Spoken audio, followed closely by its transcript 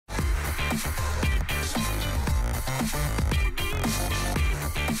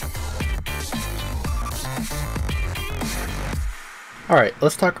Alright,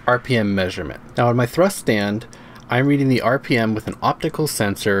 let's talk RPM measurement. Now on my thrust stand, I'm reading the RPM with an optical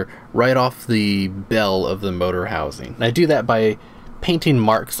sensor right off the bell of the motor housing. And I do that by painting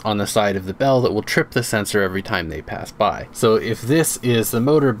marks on the side of the bell that will trip the sensor every time they pass by. So if this is the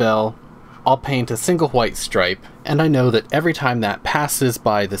motor bell, I'll paint a single white stripe, and I know that every time that passes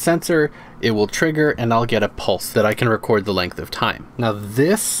by the sensor, it will trigger and I'll get a pulse that I can record the length of time. Now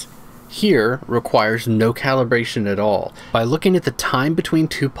this here requires no calibration at all. By looking at the time between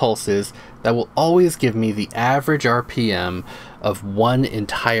two pulses, that will always give me the average RPM of one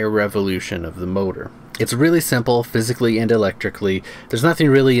entire revolution of the motor. It's really simple physically and electrically. There's nothing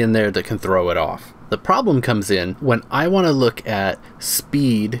really in there that can throw it off. The problem comes in when I want to look at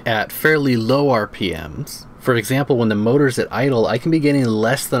speed at fairly low RPMs. For example, when the motor's at idle, I can be getting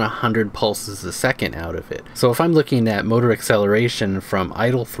less than 100 pulses a second out of it. So if I'm looking at motor acceleration from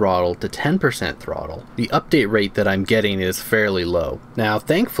idle throttle to 10% throttle, the update rate that I'm getting is fairly low. Now,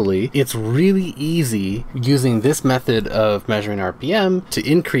 thankfully, it's really easy using this method of measuring RPM to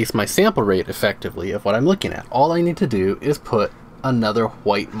increase my sample rate effectively of what I'm looking at. All I need to do is put another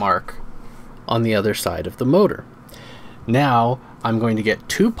white mark on the other side of the motor. Now I'm going to get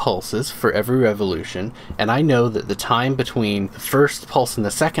 2 pulses for every revolution, and I know that the time between the first pulse and the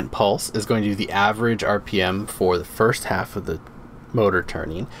second pulse is going to be the average RPM for the first half of the motor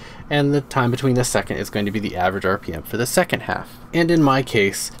turning, and the time between the second is going to be the average RPM for the second half. And in my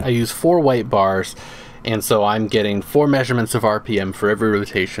case, I use 4 white bars, and so I'm getting 4 measurements of RPM for every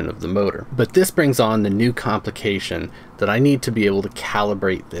rotation of the motor. But this brings on the new complication that I need to be able to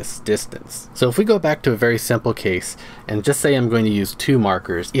calibrate this distance. So if we go back to a very simple case and just say I'm going to use 2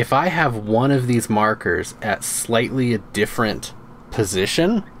 markers, if I have one of these markers at slightly a different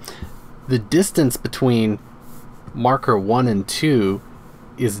position, the distance between marker 1 and 2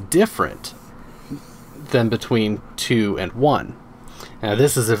 is different than between 2 and 1. Now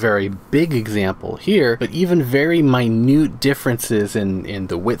this is a very big example here, but even very minute differences in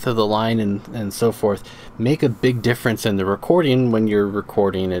the width of the line and so forth make a big difference in the recording when you're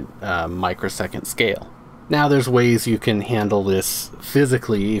recording at microsecond scale. Now there's ways you can handle this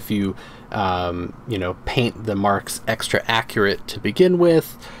physically if you paint the marks extra accurate to begin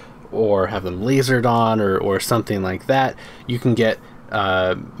with, or have them lasered on, or something like that. You can get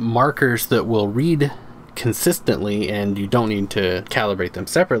markers that will read consistently and you don't need to calibrate them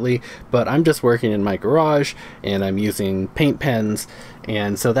separately, but I'm just working in my garage and I'm using paint pens,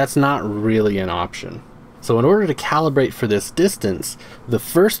 and so that's not really an option. So in order to calibrate for this distance, the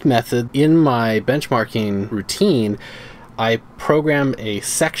first method in my benchmarking routine, I program a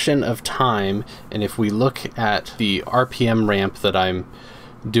section of time, and if we look at the RPM ramp that I'm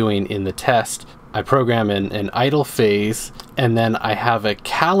doing in the test, I program an idle phase, and then I have a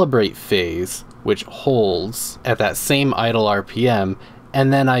calibrate phase which holds at that same idle RPM,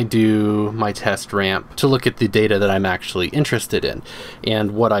 and then I do my test ramp to look at the data that I'm actually interested in.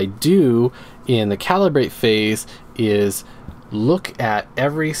 And what I do in the calibrate phase is look at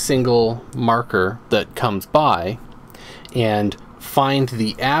every single marker that comes by and find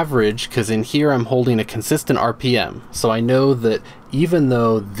the average, because in here I'm holding a consistent RPM. So I know that even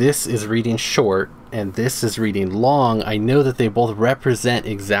though this is reading short and this is reading long, I know that they both represent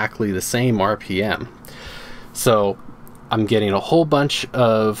exactly the same RPM. So I'm getting a whole bunch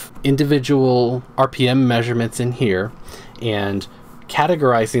of individual RPM measurements in here and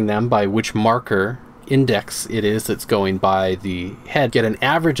categorizing them by which marker index it is that's going by the head, get an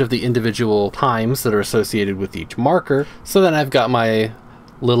average of the individual times that are associated with each marker. So then I've got my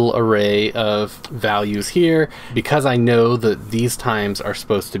little array of values here. Because I know that these times are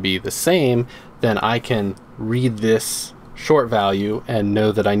supposed to be the same, then I can read this short value and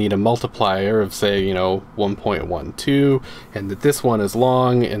know that I need a multiplier of, say, 1.12, and that this one is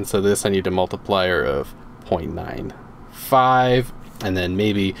long, and so this I need a multiplier of 0.95, and then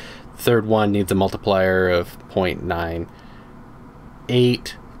maybe third one needs a multiplier of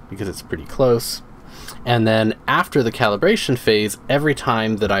 0.98 because it's pretty close. And then after the calibration phase, every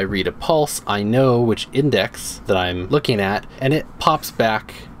time that I read a pulse, I know which index that I'm looking at, and it pops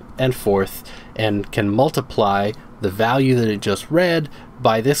back and forth and can multiply the value that it just read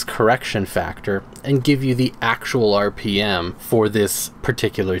by this correction factor and give you the actual RPM for this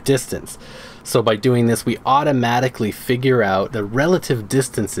particular distance. So by doing this, we automatically figure out the relative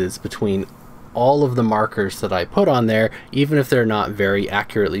distances between all of the markers that I put on there, even if they're not very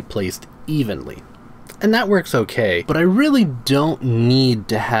accurately placed evenly. And that works okay, but I really don't need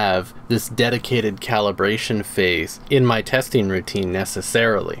to have this dedicated calibration phase in my testing routine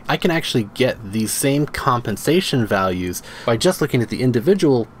necessarily. I can actually get these same compensation values by just looking at the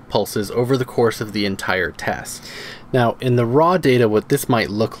individual pulses over the course of the entire test. Now, in the raw data, what this might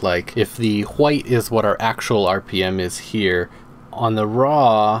look like, if the white is what our actual RPM is here, on the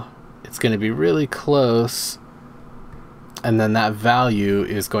raw, it's going to be really close, and then that value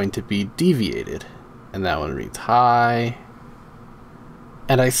is going to be deviated. And that one reads high.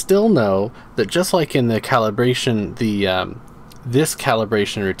 And I still know that just like in the calibration, this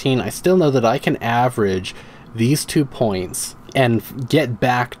calibration routine, I still know that I can average these 2 points and get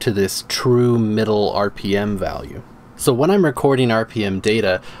back to this true middle RPM value. So when I'm recording RPM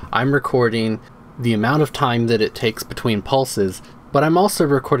data, I'm recording the amount of time that it takes between pulses, but I'm also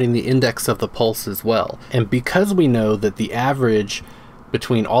recording the index of the pulse as well. And because we know that the average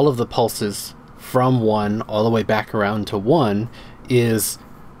between all of the pulses from 1 all the way back around to 1 is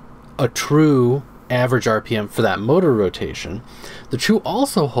a true average RPM for that motor rotation, the true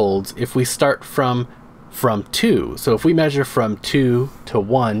also holds if we start from 2. So if we measure from 2 to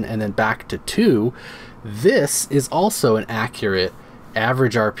 1 and then back to 2, this is also an accurate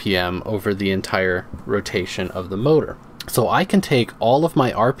average RPM over the entire rotation of the motor. So I can take all of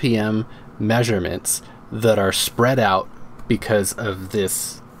my RPM measurements that are spread out because of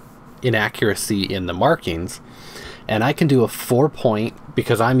this inaccuracy in the markings, and I can do a 4-point,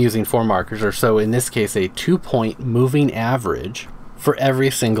 because I'm using 4 markers, or so in this case a 2-point moving average for every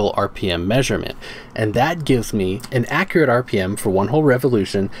single RPM measurement. And that gives me an accurate RPM for one whole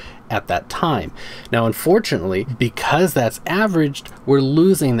revolution at that time. Now, unfortunately, because that's averaged, we're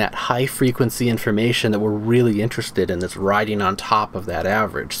losing that high frequency information that we're really interested in, that's riding on top of that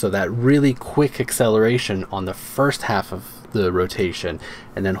average. So that really quick acceleration on the first half of the rotation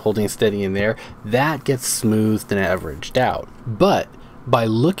and then holding steady in there, that gets smoothed and averaged out. But by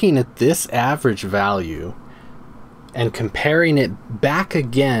looking at this average value and comparing it back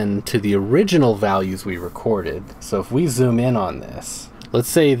again to the original values we recorded, so if we zoom in on this, let's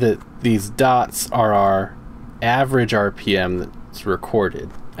say that these dots are our average RPM that's recorded,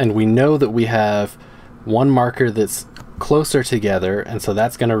 and we know that we have one marker that's closer together, and so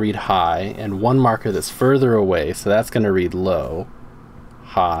that's going to read high, and one marker that's further away, so that's going to read low,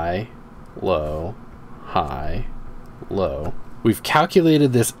 high, low, high, low. We've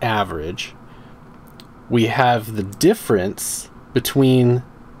calculated this average. We have the difference between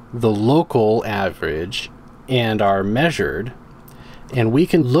the local average and our measured, and we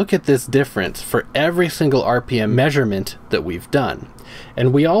can look at this difference for every single RPM measurement that we've done.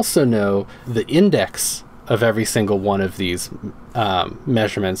 And we also know the index of every single one of these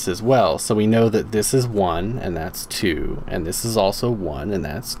measurements as well. So we know that this is 1 and that's 2, and this is also 1 and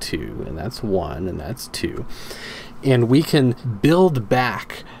that's 2, and that's 1 and that's 2. And we can build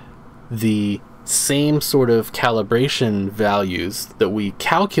back the same sort of calibration values that we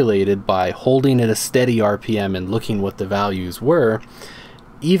calculated by holding at a steady RPM and looking what the values were,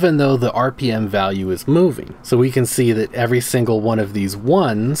 even though the RPM value is moving. So we can see that every single one of these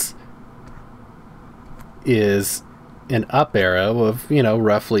 1s is an up arrow of, you know,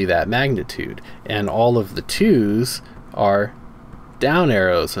 roughly that magnitude, and all of the 2s are down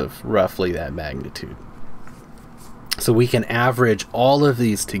arrows of roughly that magnitude. So we can average all of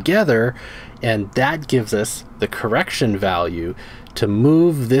these together, and that gives us the correction value to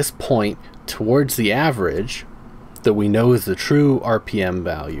move this point towards the average that we know is the true RPM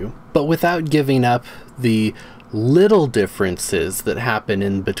value, but without giving up the little differences that happen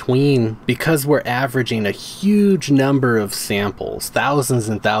in between, because we're averaging a huge number of samples, thousands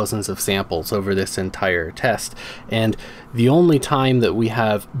and thousands of samples over this entire test. And the only time that we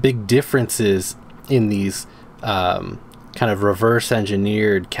have big differences in these kind of reverse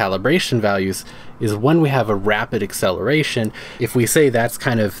engineered calibration values is when we have a rapid acceleration. If we say that's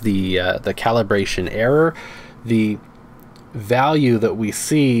kind of the calibration error, the value that we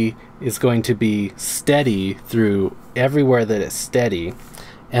see is going to be steady through everywhere that it's steady,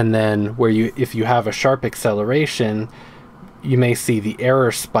 and then where if you have a sharp acceleration, you may see the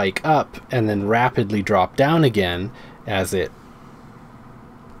error spike up and then rapidly drop down again as it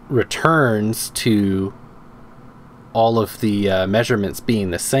returns to all of the measurements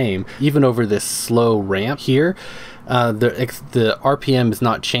being the same. Even over this slow ramp here, the RPM is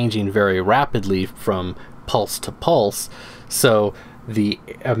not changing very rapidly from pulse to pulse, so the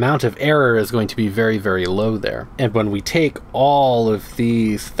amount of error is going to be very, very low there. And when we take all of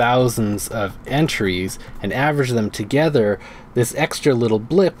these thousands of entries and average them together, this extra little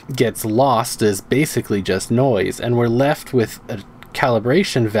blip gets lost as basically just noise, and we're left with a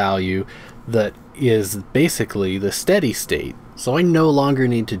calibration value that is basically the steady state. So I no longer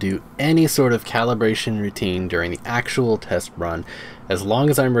need to do any sort of calibration routine during the actual test run, as long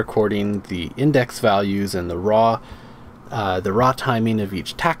as I'm recording the index values and the raw the raw timing of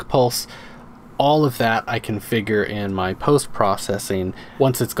each tach pulse. All of that I configure in my post-processing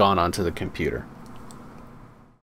once it's gone onto the computer.